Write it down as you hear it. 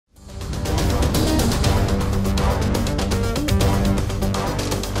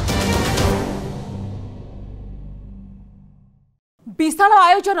विशाल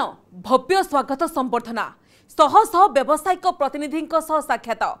आयोजन भव्य स्वागत संबर्धना शह शह व्यावसायिक प्रतिनिधि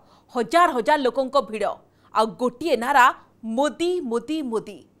साक्षात हजार हजार लोकों भिड़ आ गोटे नारा मोदी मोदी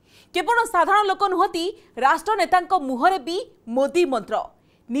मोदी। केवल साधारण लोक नुहति राष्ट्रनेता मुहरे भी मोदी मंत्र।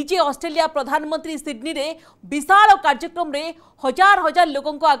 निजे ऑस्ट्रेलिया प्रधानमंत्री सिडनी रे विशाल कार्यक्रम रे हजार हजार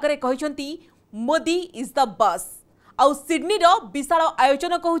लोकों आगे कहते मोदी इज द बस। आउ सिडनी रो विशाल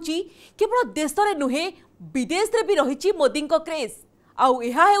आयोजन कहूची केवल देश में नुहे विदेश रे भी रही मोदी क्रेज। आउ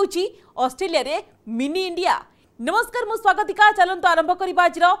यह हेउची ऑस्ट्रेलिया रे मिनी इंडिया। नमस्कार मु स्वागतिका चलंतु आरंभ करिबा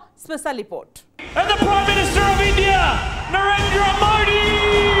आज रो special report. And the Prime Minister of India, Narendra Modi!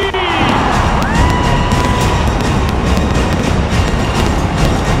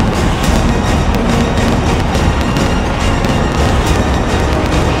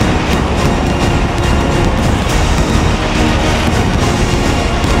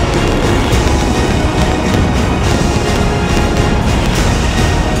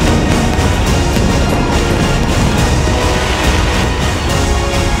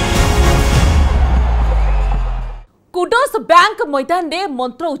 Kudos bank मैदान रे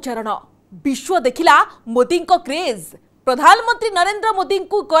मंत्र उच्चारण विश्व देखिला मोदी को क्रेज। प्रधानमंत्री नरेंद्र मोदी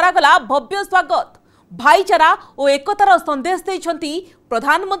को करागला भव्य स्वागत। भाईचारा और एकतार संदेश देइछंती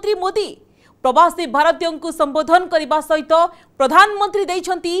प्रधानमंत्री मोदी। प्रवासी भारतीयों को संबोधन करने सहित प्रधानमंत्री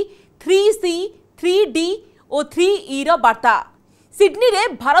देइछंती 3C 3D और 3E रो वार्ता। सिडनी रे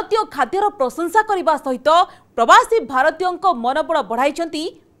भारतीय खाद्यर प्रशंसा करने सहित प्रवासी भारतीयों को मनोबल बढ़ाइछंती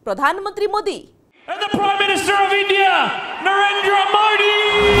प्रधानमंत्री Modi. And the Prime Minister of India, Narendra Modi!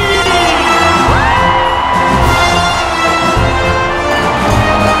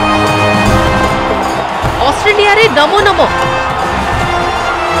 Australia रे नमो नमो।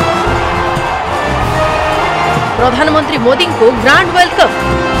 प्रधानमंत्री मोदी को ग्रांड वेलकम।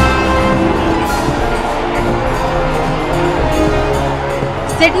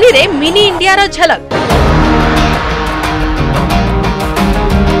 सिडनी रे मिनी इंडिया रो झलक।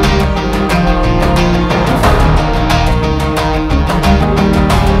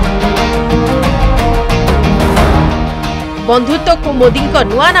 बंधुत्व को मोदी का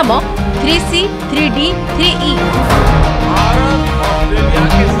नुआ नाम 3C 3D 3E। Bharat Australia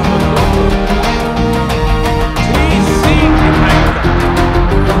के संबंधों को 3C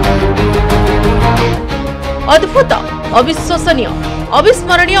अद्भुत अविश्वसनीय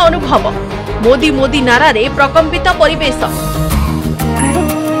अविस्मरणीय अनुभव। मोदी मोदी नारा रे प्रकंपित परिवेश।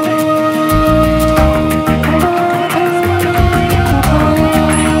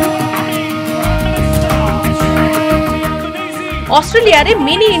 ऑस्ट्रेलिया रे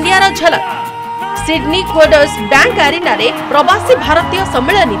मिनी इंडिया रो झलक। सिडनी क्वार्टर्स बैंक एरिना रे प्रवासी भारतीय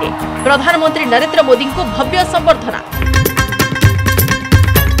सम्मेलन रे प्रधानमंत्री नरेंद्र मोदी को भव्य संबर्धना।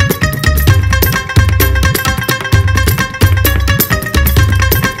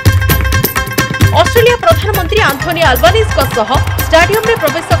 ऑस्ट्रेलिया प्रधानमंत्री एंथनी अल्बानीज को सह स्टेडियम रे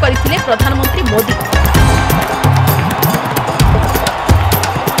प्रवेश करथिले प्रधानमंत्री मोदी।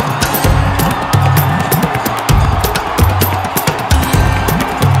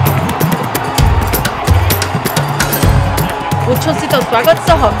 उच्छ्वसित स्वागत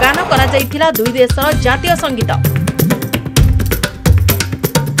सह गान करा जाइथिला दुई देशर जातीय संगीत।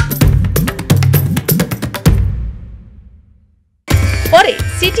 परे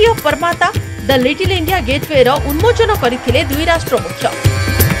city of परमाता the little India gateway रो उन्मोचन करथिले दुई राष्ट्र मुख्य।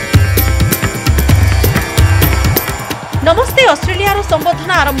 नमस्ते ऑस्ट्रेलिया रो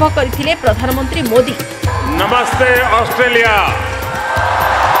संबोधन आरंभ करथिले प्रधानमंत्री मोदी। नमस्ते ऑस्ट्रेलिया।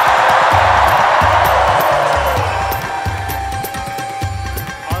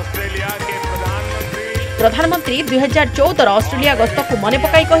 प्रधानमंत्री 2014 ऑस्ट्रेलिया गस्त को मन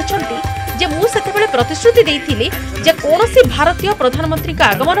पकाई कहते जे मु सेतेबेले प्रतिश्रुति देइथिली जे कोनोसी भारतीय प्रधानमंत्री का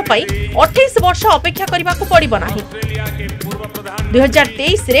आगमन पाई 28 वर्ष अपेक्षा करबा को पड़िबो नाही।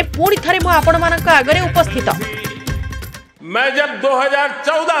 2023 रे पूरी थरे मु आपण मानक आगरे उपस्थित। मैं जब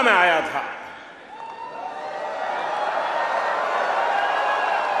 2014 में आया था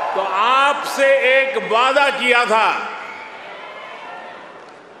तो आपसे एक वादा किया था।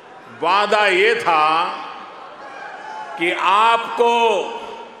 वादा ये था कि आपको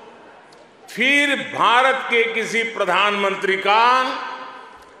फिर भारत के किसी प्रधानमंत्री का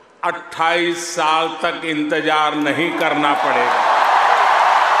 28 साल तक इंतजार नहीं करना पड़ेगा।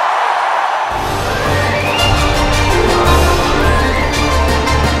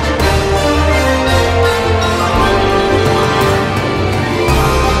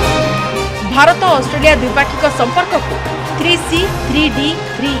 भारत ऑस्ट्रेलिया द्विपाक्षिक संपर्क को 3C 3D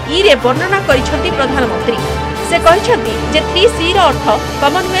 3E रे वर्णना करिसेंती प्रधानमंत्री। से कहते जे 3C रो अर्थ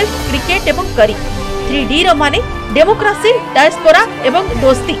कॉमनवेल्थ क्रिकेट एवं करी, 3D रो माने डेमोक्रेसी, डायस्पोरा एवं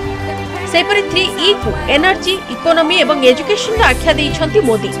दोस्ती। सेपरि 3E को एनर्जी, इकोनॉमी एवं एजुकेशन आख्या दैछंती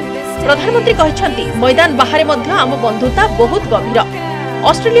मोदी। प्रधानमंत्री कहछंती मैदान बाहर मध्य आम बंधुता बहुत गभीर।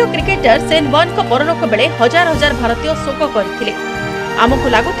 ऑस्ट्रेलिया क्रिकेटर शेन वॉर्न को परलोक बेले हजार हजार भारतीय शोक करथिले। आमको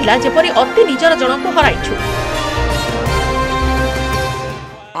लागुथिला जेपरि अति निजर जनक हराइछु।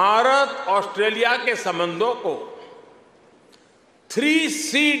 भारत ऑस्ट्रेलिया के संबंधों को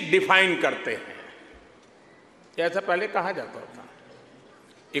 3C डिफाइन करते हैं, ऐसा पहले कहा जाता था।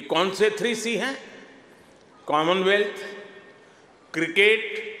 ये कौन से 3C हैं? कॉमनवेल्थ, क्रिकेट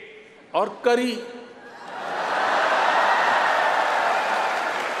और करी।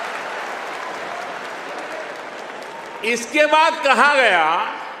 इसके बाद कहा गया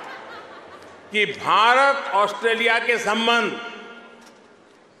कि भारत ऑस्ट्रेलिया के संबंध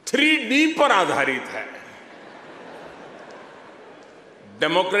 3D पर आधारित है।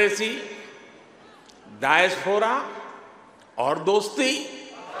 डेमोक्रेसी, डायस्पोरा और दोस्ती।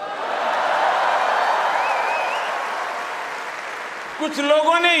 कुछ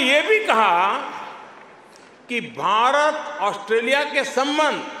लोगों ने यह भी कहा कि भारत ऑस्ट्रेलिया के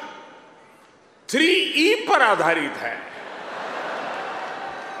संबंध 3E पर आधारित है।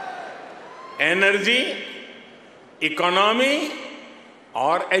 एनर्जी, इकोनॉमी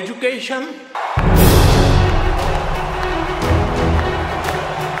और एजुकेशन।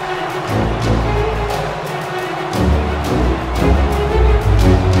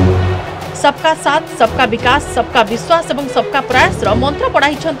 सबका साथ, सबका विकास, सबका विश्वास एवं सबका प्रयास मंत्र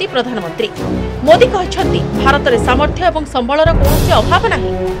पढ़ाई प्रधानमंत्री मोदी कहते भारत में सामर्थ्य और संबलर कौन अभाव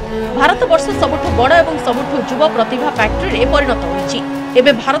नहीं। भारत वर्ष सबुठ बड़ और सबुठ युव प्रतिभा फैक्ट्री में परिणत होइछि।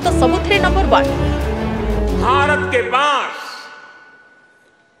 भारत सबुथिरे नंबर 1। भारत के पास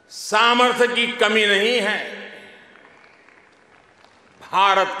सामर्थ्य की कमी नहीं है।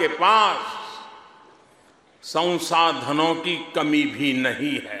 भारत के पास संसाधनों की कमी भी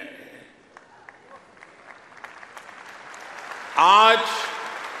नहीं है। आज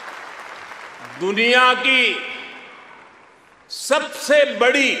दुनिया की सबसे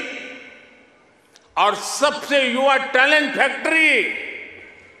बड़ी और सबसे युवा टैलेंट फैक्ट्री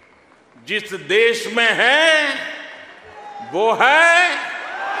जिस देश में है वो है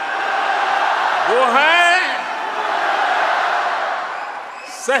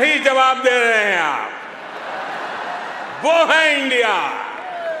सही जवाब दे रहे हैं आप, वो है इंडिया।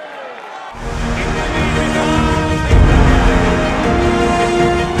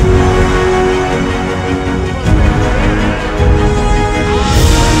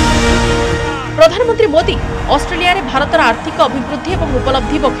 प्रधानमंत्री मोदी ऑस्ट्रेलिया रे भारतर आर्थिक अभिवृद्धि और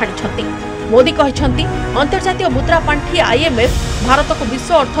उपलब्धि बखाणी। मोदी कहते अंतर्जातीय मुद्रा पांठी IMF भारत को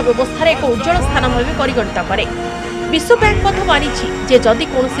विश्व अर्थव्यवस्था एक उज्जवल स्थान भाव परिगणित करे। विश्व बैंक मानी जे जदि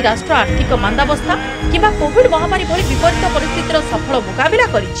कौन राष्ट्र आर्थिक मांदावस्था किंवा कोविड महामारी भली विपरीत परिस्थितिर सफल मुकाबिला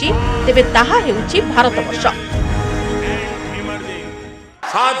करिछि तेबे ताहा हेउछि भारतवर्ष।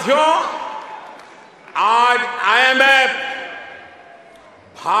 साथियों, आज IMF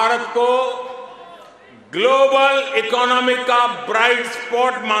भारत को ग्लोबल इकोनॉमी का ब्राइट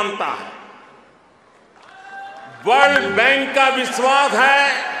स्पॉट मानता है। वर्ल्ड बैंक का विश्वास है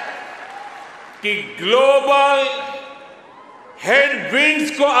कि ग्लोबल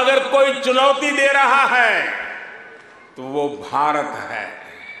हेडविंड्स को अगर कोई चुनौती दे रहा है तो वो भारत है।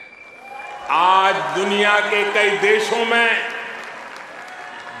 आज दुनिया के कई देशों में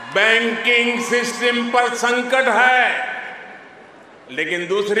बैंकिंग सिस्टम पर संकट है, लेकिन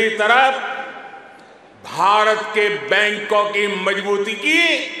दूसरी तरफ भारत के बैंकों की मजबूती की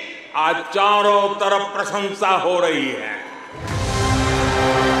आज चारों तरफ प्रशंसा हो रही है।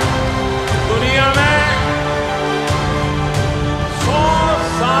 दुनिया में 100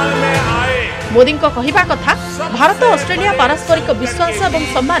 साल में आए मोदी को कहिबा कथा भारत ऑस्ट्रेलिया पारस्परिक विश्वास और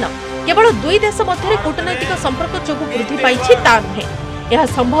सम्मान केवल दुई देश मध्य कूटनैतिक संपर्क जोगु वृद्धि पाइछि ता नुहे। यह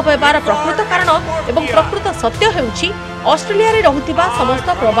संभव हेबार प्रकृत कारण एवं प्रकृत सत्य हेउछि ऑस्ट्रेलिया रे रहुथिबा समस्त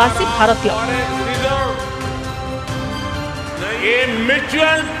प्रवासी भारतीय। ये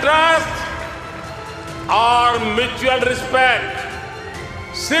म्यूचुअल ट्रस्ट और म्यूचुअल रिस्पेक्ट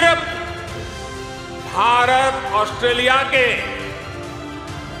सिर्फ भारत ऑस्ट्रेलिया के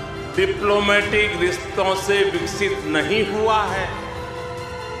डिप्लोमेटिक रिश्तों से विकसित नहीं हुआ है।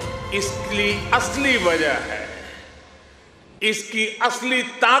 इसकी असली वजह है, इसकी असली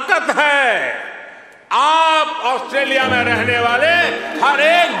ताकत है आप ऑस्ट्रेलिया में रहने वाले हर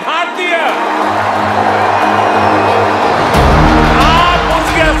एक भारतीय।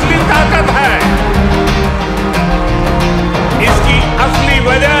 असली ताकत है, इसकी असली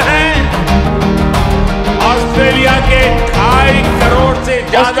वजह है ऑस्ट्रेलिया के 2.5 करोड़ से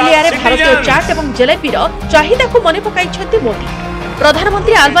ज्यादा ऑस्ट्रेलिया रे भारतीय और चाट एवं जलेबीर चाहिदा को मन पकाई मोदी।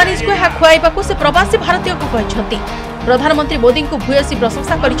 प्रधानमंत्री आल्बानीज को खुआइबाकू से प्रवासी भारतीय को कहते। प्रधानमंत्री मोदी को भूयसी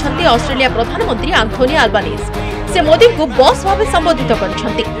प्रशंसा करिसेंती ऑस्ट्रेलिया प्रधानमंत्री एंथोनी अल्बानीज। से मोदी को बॉस भाव संबोधित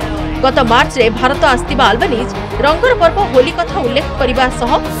करिसेंती। गत मार्च रे भारत आस्तिबा अल्बानीज रंगर पर्व होली कथा उल्लेख करबा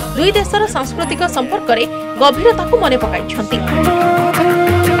सह दुई देशर सांस्कृतिक संपर्क रे गभीरता को मन पकाइछंती।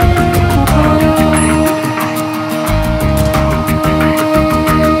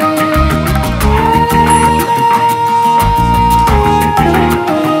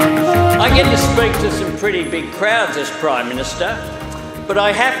 I get to speak to some pretty big crowds as Prime Minister, but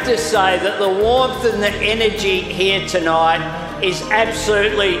I have to say that the warmth and the energy here tonight is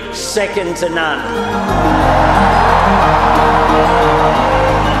absolutely second to none.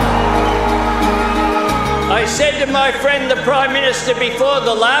 I said to my friend the Prime Minister before,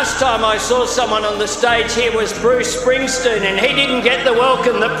 the last time I saw someone on the stage here was Bruce Springsteen, and he didn't get the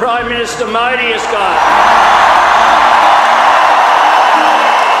welcome that Prime Minister Modi has got.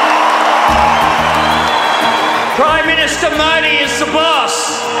 Prime Minister Modi is the boss.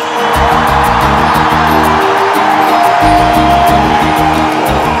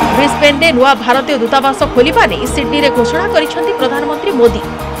 Brisbane रे नुआ भारतीय दूतावास खोलिबा नै Sydney रे घोषणा करिसेंती प्रधानमंत्री मोदी।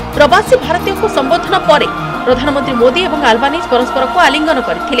 प्रवासी भारतीय को संबोधन परे प्रधानमंत्री मोदी एवं अल्बानीज परस्पर को आलिंगन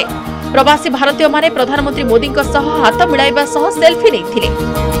करथिले। प्रवासी भारतीय माने प्रधानमंत्री मोदी को सह हाथ मिलाइबा सह सेल्फी नैथिले।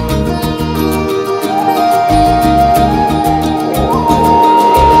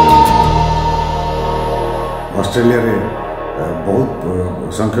 ऑस्ट्रेलिया रे बहुत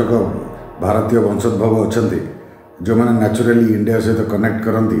संख्यक भारतीय वंशोद्भव अच्छा जो मैंने नेचुरली इंडिया सहित कनेक्ट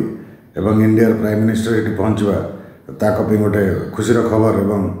करती एवं इंडिया प्राइम मिनिस्टर ये पहुँचवा ताकि गोटे खुशी खबर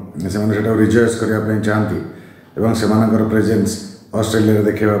एवं से रिजॉइस करने चाहती एवं से प्रेजेंस ऑस्ट्रेलिया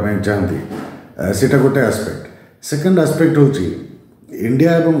देखापी चाहती सीटा गोटे आस्पेक्ट। सेकेंड आस्पेक्ट हूँ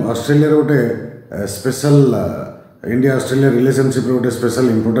इंडिया एवं ऑस्ट्रेलिया गोटे स्पेशल इंडिया ऑस्ट्रेलिया रिलेशनशिप गोटे स्पेशल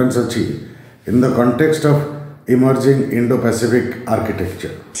इम्पोर्टेंस अच्छी in the context of emerging Indo-Pacific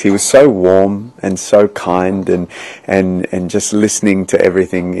architecture. He was so warm and so kind and just listening to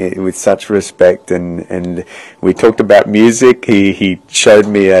everything with such respect and we talked about music. He showed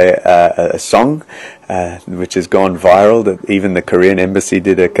me a song which has gone viral, that even the Korean embassy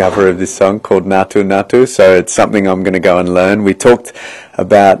did a cover of this song called Natu Natu, so it's something I'm going to go and learn. We talked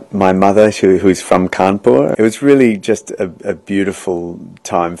about my mother who's from Kanpur. It was really just a beautiful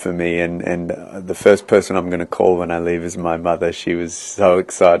time for me, and the first person I'm going to call when I leave is my mother. She was so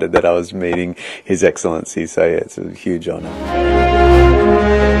excited that I was meeting His Excellency, so yeah, it's a huge honor.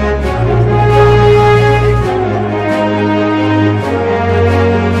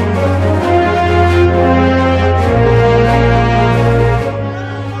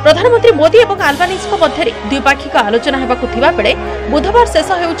 प्रधानमंत्री मोदी और Albanese मध्य द्विपाक्षिक आलोचना होगाकू थिबा बेले बुधवार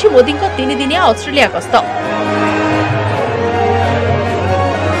शेष हेउछि Modi 3 दिनिया Australia गस्त।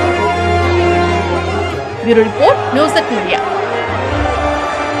 Bureau report news 18 Odia.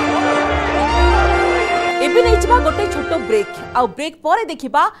 एबे नै छिबा गोटे छोटो ब्रेक आ ब्रेक परे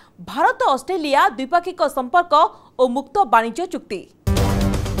देखिबा भारत ऑस्ट्रेलिया द्विपाक्षिक संपर्क और मुक्त वाणिज्य चुक्ति।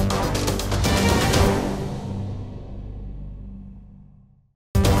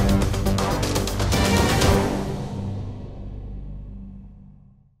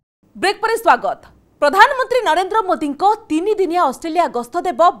 ब्रेक पर स्वागत। प्रधानमंत्री नरेंद्र मोदी 3 दिनिया ऑस्ट्रेलिया गस्त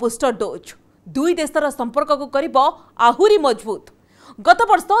देव बूस्टर डोज दुई देशर संपर्क को करिब आहुरी मजबूत। गत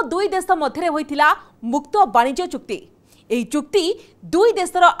वर्ष दुई देश मध्य होइतिला मुक्त वाणिज्य चुक्ति। एही चुक्ति दुई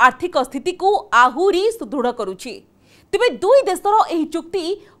देशर आर्थिक स्थिति को आहुरी सुदृढ़ करुछि। तेबे दुई देशर एही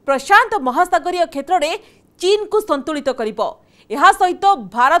चुक्ति प्रशांत महासागरीय क्षेत्र में चीन को संतुलित करिब। एहा सहित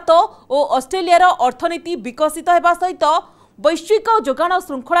भारत और ऑस्ट्रेलियार अर्थनीति विकसित हेबा सहित वैश्विक जोगाण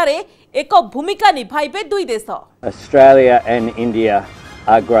श्रृंखला रे एक भूमिका निभाइबे दुई देश। Australia and India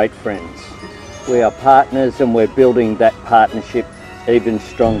are great friends. We are partners and we're building that partnership even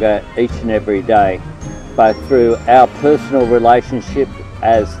stronger each and every day, both through our personal relationship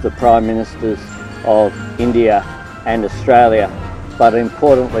as the Prime Ministers of India and Australia, but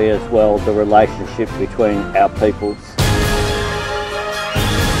importantly as well the relationship between our peoples.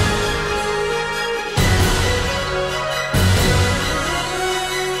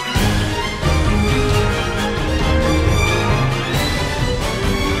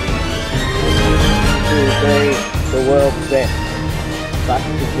 The world's best, but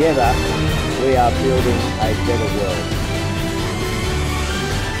together we are building a better world.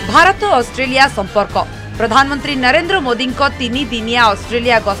 Bharat Australia संपर्क प्रधानमंत्री Narendra Modi 3 दिनिया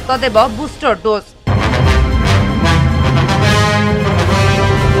Australia गस्त देव booster dose.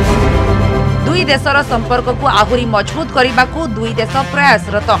 दुई देशर संपर्क को आहुरी मजबूत करने को दुई देश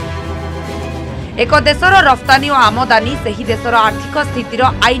प्रयासरत। एक देशर रफ्तानी और आमदानी सही देशर आर्थिक स्थितिर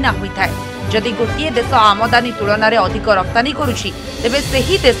आईना होता है। जदि गोटे देश आमदानी तुलन में अधिक रफ्तानी करुछि तेबे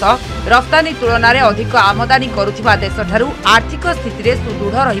सही देश रफ्तानी तुलन में अधिक आमदानी करुथिबा देश ठारू आर्थिक स्थिति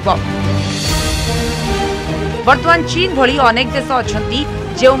सुदृढ़ रहिबो। वर्तमान चीन भली अनेक देश अछंती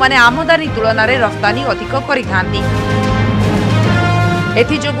जो माने आमदानी तुलन में रफ्तानी अधिक करिथांती।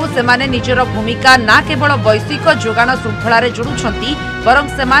 एथिजोगु सेमाने निजर भूमिका ना केवल वैश्विक जोगान श्रृंखला जोड़ुछंती बरं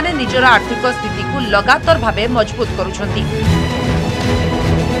सेमाने निजर आर्थिक स्थिति को लगातार भावे मजबूत करुछंती।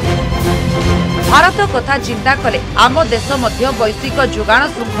 भारत कथा चिंता कले आम देश मध्य वैश्विक जोगान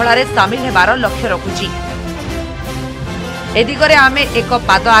श्रृंखला सामिल हेबार लक्ष्य रखुछि। ए दिगरे आमे एक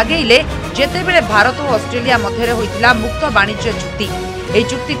पाद आगेइले जेतेबेले भारत और ऑस्ट्रेलिया मध्य होइतिला मुक्त वाणिज्य चुक्ति। ए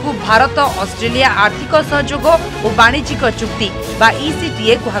चुक्ति को भारत ऑस्ट्रेलिया आर्थिक सहयोग और वाणिज्यिक चुक्ति बा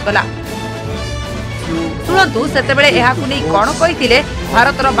ECTA कुहागला। सुनंतु सेतेबेले एहाकु नै कोन कहितिले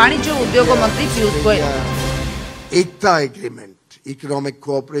भारतर वाणिज्य उद्योग मंत्री पीयूष गोयल। एकता agreement, economic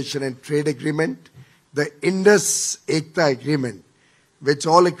cooperation and trade agreement, the Indus Ekta agreement, which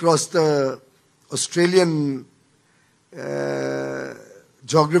all across the Australian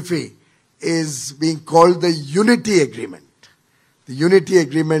geography is being called the Unity Agreement. The Unity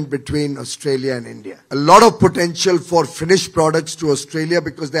Agreement between Australia and India. A lot of potential for finished products to Australia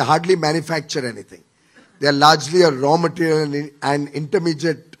because they hardly manufacture anything. They are largely a raw material and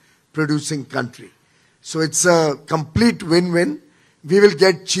intermediate producing country. So it's a complete win-win. We will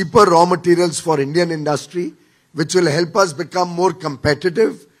get cheaper raw materials for Indian industry, which will help us become more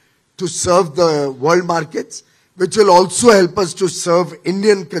competitive to serve the world markets, which will also help us to serve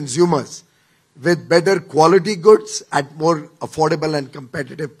Indian consumers with better quality goods at more affordable and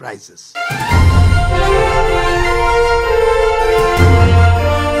competitive prices.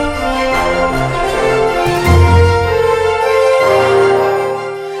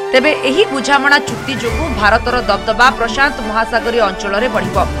 तेबे एही बुझामणा चुक्ति जोगु भारतर दबदबा प्रशांत महासागरीय अंचल रे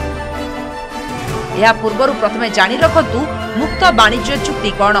बढ़िबो। या पूर्वरु प्रथमे जानि रखतु मुक्त वाणिज्य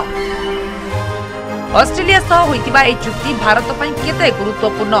चुक्ति कोन। ऑस्ट्रेलिया सह होइतिबा ए चुक्ति भारत पई केते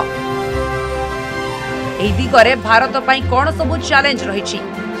गुरुत्वपूर्ण। एही दिगरे भारत पई कोन सब चैलेंज रहिछि।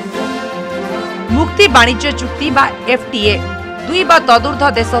 मुक्ति वाणिज्य चुक्ति बा FTA दुई बा तदूर्ध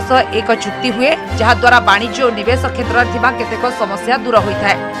देश सह एक चुक्ति हुए जहा द्वारा वाणिज्य और निवेश क्षेत्र में थिबा केतेक समस्या दूर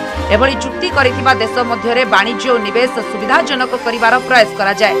होइथाय। एभली चुक्ति करिथिबा देश मध्यरे वाणिज्य और निवेश सुविधाजनक करिवार प्रयास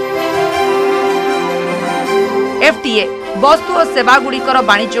करा जाय। FTA वस्तु और सेवा गुड़िकर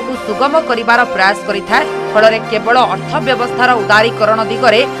वाणिज्य को सुगम करिवार प्रयास करिथाय। फलरे केवल अर्थव्यवस्थार उदारीकरण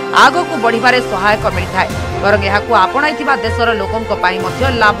दिगरे आगकु बढ़िबारे सहायक मिलिथाय बरं एहाकु आपणाइथिबा देशर लोकंक पई मध्य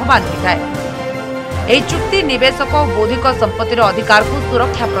लाभवान होइथाय। एही चुक्ति निवेशक और बौद्धिक संपत्तिर अधिकार को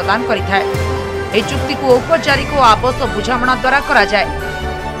सुरक्षा प्रदान करिथाय। एही चुक्ति को औपचारिक और आपस बुझामणा द्वारा करा जाय।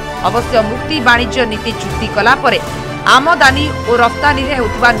 अवश्य मुक्ति वाणिज्य नीति चुक्ति कला परे आमदानी और रफ्तानी रे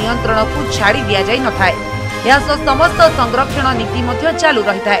होतिबा नियंत्रण को छाड़ी दिया जाय नथाय। या समस्त संरक्षण नीति मध्य चालू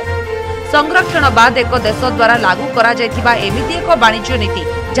रहिथाय। संरक्षण बाद एक देश द्वारा लागू करा जायथिबा एमिति एक वाणिज्य नीति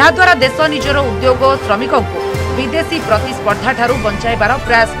जहा द्वारा देश निजर उद्योग और श्रमिकों को विदेशी प्रतिस्पर्धा ठारू बंचाइबार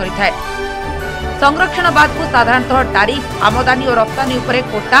प्रयास करिथाय। संरक्षणवाद को साधारणतः टारिफ आमदानी और रफ्तानी उपरे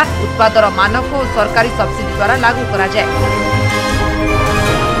कोटा उत्पादर मानक और सरकारी सब्सिडी द्वारा लागू करा जाए।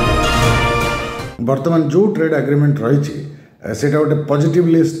 वर्तमान जो ट्रेड एग्रीमेंट रही से गोटे positive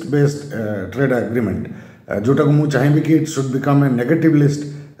list based trade agreement जोटा को मुझे चाहिए कि it should become a negative list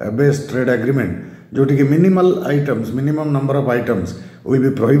based trade agreement जोटी कि minimal items minimum number of items will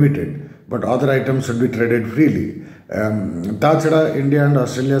be prohibited but other items should be traded freely. ता छड़ा India and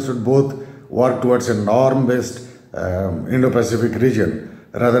Australia should both work towards a norm-based Indo-Pacific region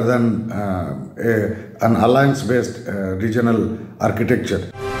rather than an alliance-based regional architecture.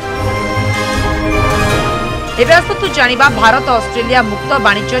 एबे आसतु जानिबा Bharat Australia मुक्त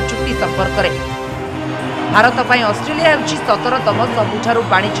वाणिज्य चुक्ति संपर्क रे। भारत पई Australia होछि 17तम सबुठारु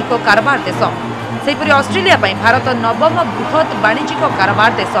वाणिज्यिक कारबार देश। सेहिपरि ऑस्ट्रेलिया पई भारत 9म बृहत वाणिज्यिक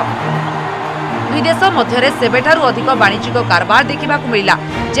कारबार देश। दुई देश मध्य सेबेठारु अधिक वाणिज्यिक कारबार देखा मिला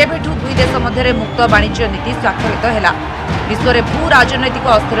जेबेठू दुई देश मध्य मुक्त वाणिज्य नीति स्वाक्षरित है। विश्व में भू राजनैतिक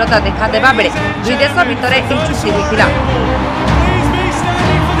अस्थिरता देखा देबा बेले दुई देश भितर एक चुक्ति होइतिला।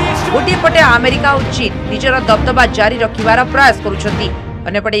 गोटे पटे अमेरिका और चीन निजर दबदबा जारी रखिबार प्रयास करुछंती।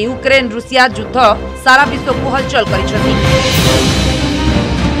 अन्यपटे यूक्रेन रूसिया युद्ध सारा विश्व को हलचल करिछंती।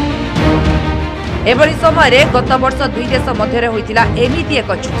 एभली समय गत वर्ष दुई देश मध्य होइतिला एमिति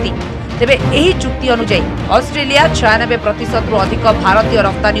एक चुक्ति। तेबे एही चुक्ति अनुसार ऑस्ट्रेलिया 96% रु अधिक भारतीय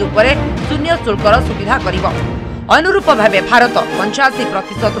रफ्तानी उपरे शून्य शुल्कर सुविधा करिबो। अनुरूप भावे भारत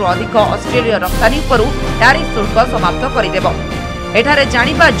 85% रु अधिक ऑस्ट्रेलिया रफ्तानी उपरु टैरिफ शुल्क समाप्त करिदेबो। एठारे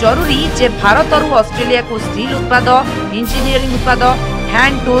जानिबा जरूरी जे भारतरू ऑस्ट्रेलिया को स्टील उत्पाद, इंजीनियरिंग उत्पाद,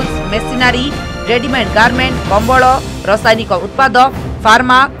 hand tools, machinery, readymade garment, कंबल, रासायनिक उत्पाद,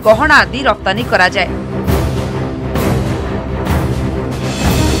 फार्मा, गहना आदि रप्तानी करा जाए।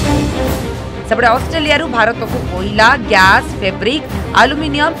 सेपटे ऑस्ट्रेलिया भारत को कोयला, गैस, फैब्रिक,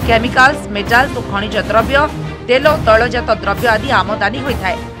 एल्युमिनियम, केमिकल्स, मेटाल्स और खनिज द्रव्य, तेल और तैलजात द्रव्य आदि आमदानी होता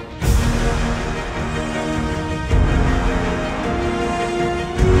है।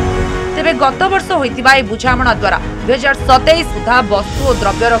 तेबे गत वर्ष होइतिबा ए बुझामणा द्वारा 2027 सुधा वस्तु और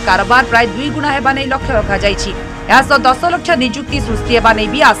द्रव्यर कारोबार प्राय 2 गुणा हेबा नै लक्ष्य रखा जाइछि। यास 10 लाख नियुक्ति सृष्टि हेबा नै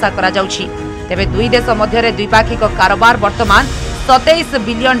भी आशा करा जाउछि। तेबे दुई देश मध्य द्विपाक्षिक कारोबार वर्तमान $27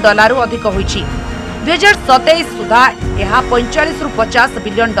 बिलियन अधिक होइछि। 2027 सुधा यह 45 रु 50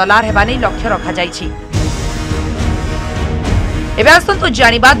 बिलियन हेबा नै लक्ष्य रखा जाइछि। एबे आसंतु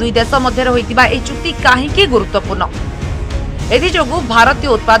जानिबा दुई देश मध्य होइतिबा ए चुक्ति काहेकि गुरुत्वपूर्ण। एथिजोगु भारतीय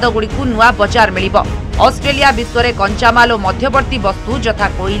उत्पाद गुड़िकु नुआ बजार मिलिब। ऑस्ट्रेलिया विश्व में कंचामाल और मध्यवर्ती वस्तु यथा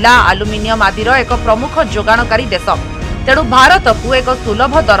कोयला, एल्युमिनियम आदि एक प्रमुख जोगाणकारी देश। तेणु भारत को एक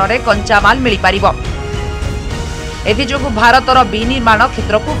सुलभ दर में कंचामाल मिल पारिब। एथिजोगु भारतर विनिर्माण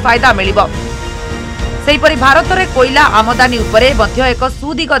क्षेत्र को फायदा मिलिब। सेहिपरि भारत में कोयला आमदानी उपरे मध्य एक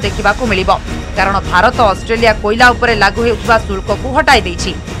सुदिग देखिबाकु मिलिब, कारण भारत ऑस्ट्रेलिया कोयला उपरे लागू हेउथिबा शुल्क को हटाई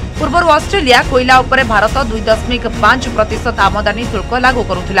दैछि। पूर्व ऑस्ट्रेलिया कोयला उपरे भारत 2.5% आमदानी शुल्क लागू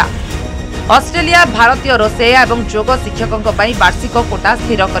करुथिला। ऑस्ट्रेलिया भारतीय रोषेया एवं योग शिक्षकों वार्षिक कोटा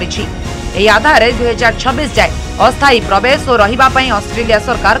स्थिर करिछि। एही आधार 2026 जाए अस्थायी प्रवेश और रहिबा पई ऑस्ट्रेलिया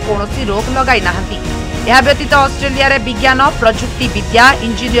सरकार कोनोसी रोक लगाई नाहंती। यह व्यतीत ऑस्ट्रेलिया रे विज्ञान, प्रजुक्ति विद्या,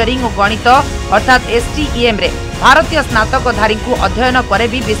 इंजीनियरिंग और गणित अर्थात STEM रे भारतीय स्नातकधारी को अध्ययन पर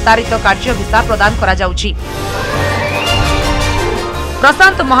भी विस्तारित कार्य वीसा प्रदान करा जाउछि।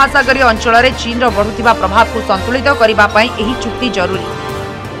 प्रशांत महासागरीय अंचल में चीन बढ़ुवा प्रभाव को संतुलित करने एही चुक्ति जरूरी।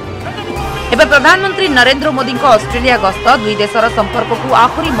 एवं प्रधानमंत्री नरेंद्र मोदी ऑस्ट्रेलिया गस्त दुई देशर संपर्क को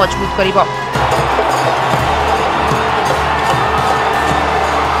आहुरी मजबूत करिब।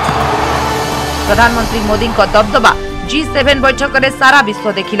 प्रधानमंत्री मोदी दबदबा G7 बैठक में सारा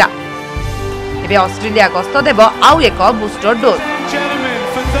विश्व देखिला। एवं ऑस्ट्रेलिया गस्त देव आउ एक booster dose.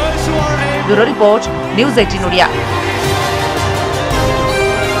 Bureau report news 18 Odia.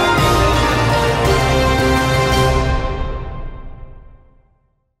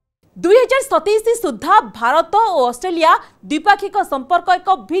 2027 सुधा भारत और ऑस्ट्रेलिया द्विपाक्षिक संपर्क एक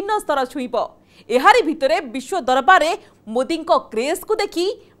भिन्न स्तर छुईब। एहारी भितरे विश्व दरबार में मोदी क्रेज को देखी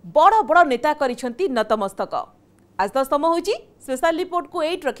बड़ बड़ नेता करिसेंती नतमस्तक। आज तो समय होइछि स्पेशल रिपोर्ट को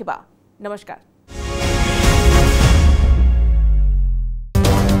एट रखिबा। नमस्कार।